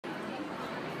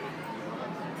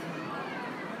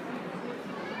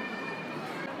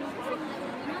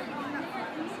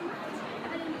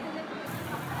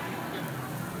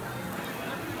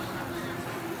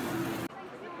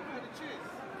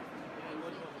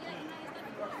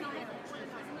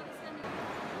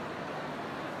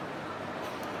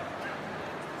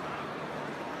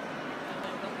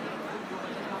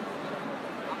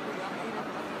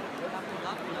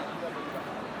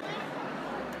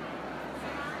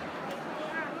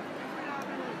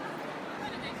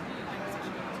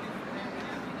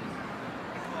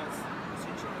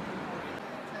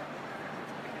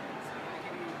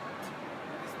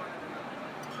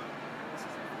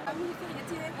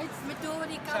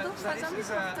So this is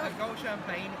a gold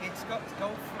champagne. It's got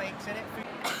gold flakes in it.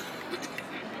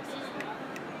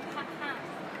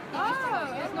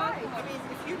 Oh, nice. I mean,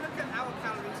 if you look at our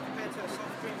calories compared to a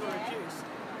soft drink or a juice,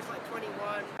 it's like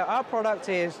 21. Our product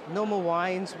is normal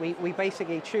wines. We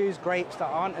basically choose grapes that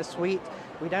aren't as sweet.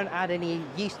 We don't add any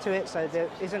yeast to it, so there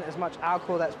isn't as much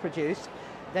alcohol that's produced.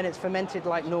 Then it's fermented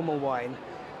like normal wine.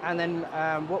 And then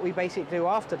what we basically do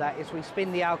after that is we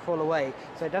spin the alcohol away,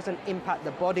 so it doesn't impact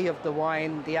the body of the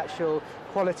wine, the actual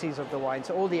qualities of the wine.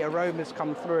 So all the aromas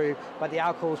come through, but the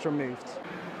alcohol's removed.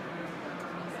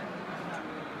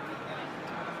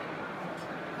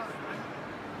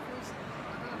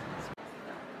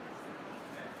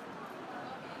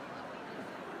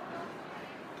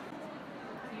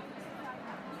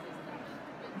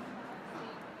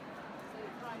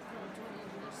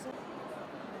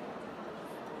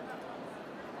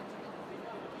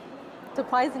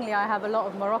 Surprisingly, I have a lot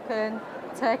of Moroccan,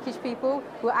 Turkish people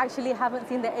who actually haven't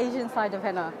seen the Asian side of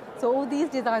henna. So all these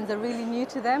designs are really new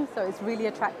to them, so it's really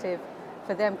attractive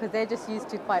for them because they're just used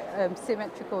to quite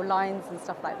symmetrical lines and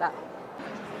stuff like that.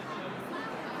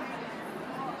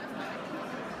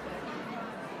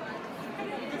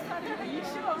 Are you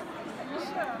sure?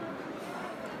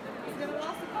 It's going to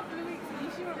last a couple of weeks, are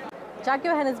you sure?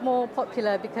 Jaguar henna is more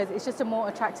popular because it's just a more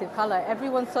attractive colour.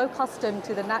 Everyone's so accustomed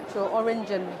to the natural orange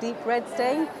and deep red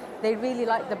stain, they really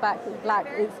like the black.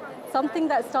 It's something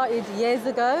that started years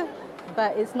ago,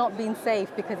 but it's not been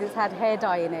safe because it's had hair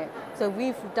dye in it. So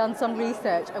we've done some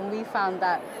research and we found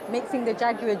that mixing the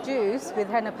Jaguar juice with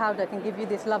henna powder can give you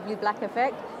this lovely black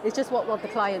effect. It's just what the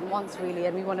client wants really,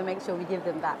 and we want to make sure we give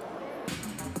them that.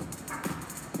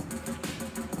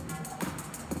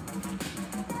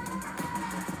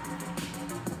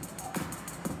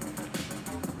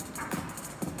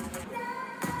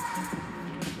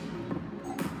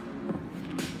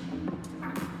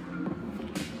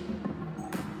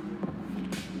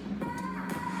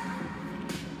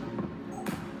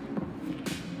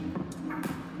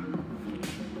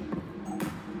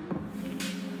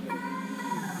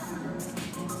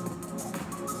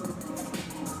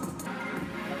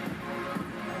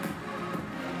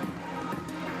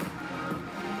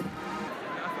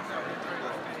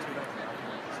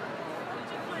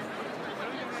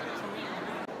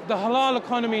 The halal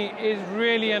economy is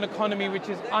really an economy which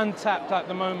is untapped at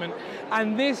the moment,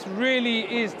 and this really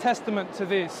is testament to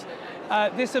this.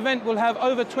 This event will have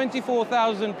over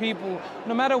 24,000 people.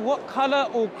 No matter what color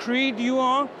or creed you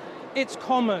are, it's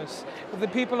commerce. The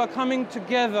people are coming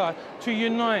together to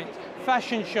unite.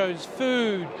 Fashion shows,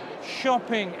 food,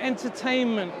 shopping,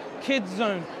 entertainment, kids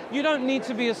zone. You don't need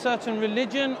to be a certain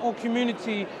religion or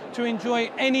community to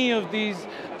enjoy any of these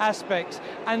aspects.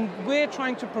 And we're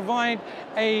trying to provide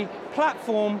a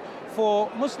platform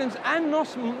for Muslims and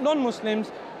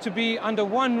non-Muslims to be under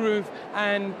one roof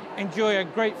and enjoy a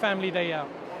great family day out.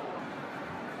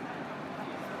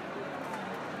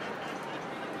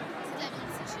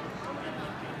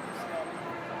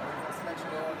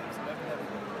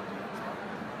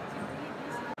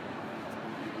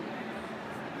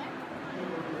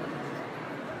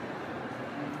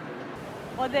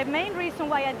 Well, the main reason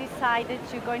why I decided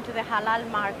to go into the halal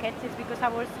market is because I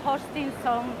was hosting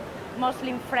some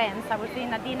Muslim friends. I was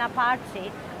in a dinner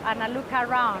party and I looked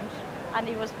around and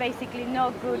it was basically no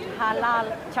good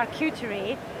halal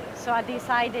charcuterie. So I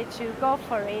decided to go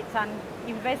for it and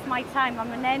invest my time and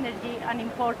my energy and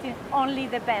importing only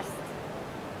the best.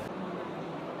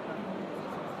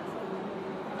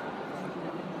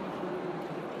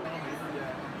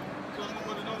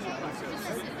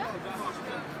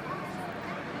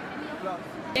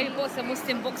 Yeah, we bought some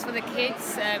Muslim books for the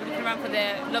kids. We're looking around for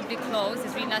their lovely clothes.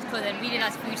 There's really nice clothes and really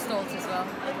nice food stalls as well.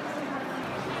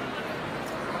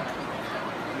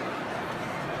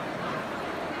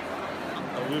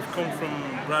 We've come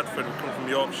from Bradford, we've come from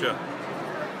Yorkshire.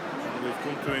 We've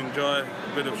come to enjoy a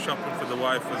bit of shopping for the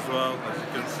wife as well, as you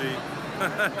can see.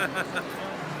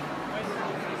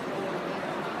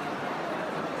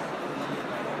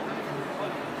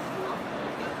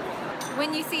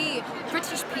 When you see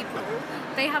British people,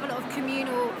 they have a lot of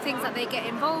communal things that they get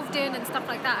involved in and stuff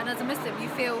like that, and as a Muslim you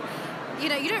feel, you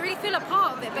know, you don't really feel a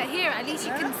part of it, but here at least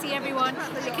you can see everyone,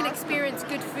 you can experience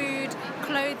good food,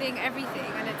 clothing,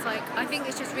 everything, and it's like, I think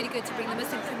it's just really good to bring the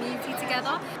Muslim community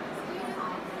together.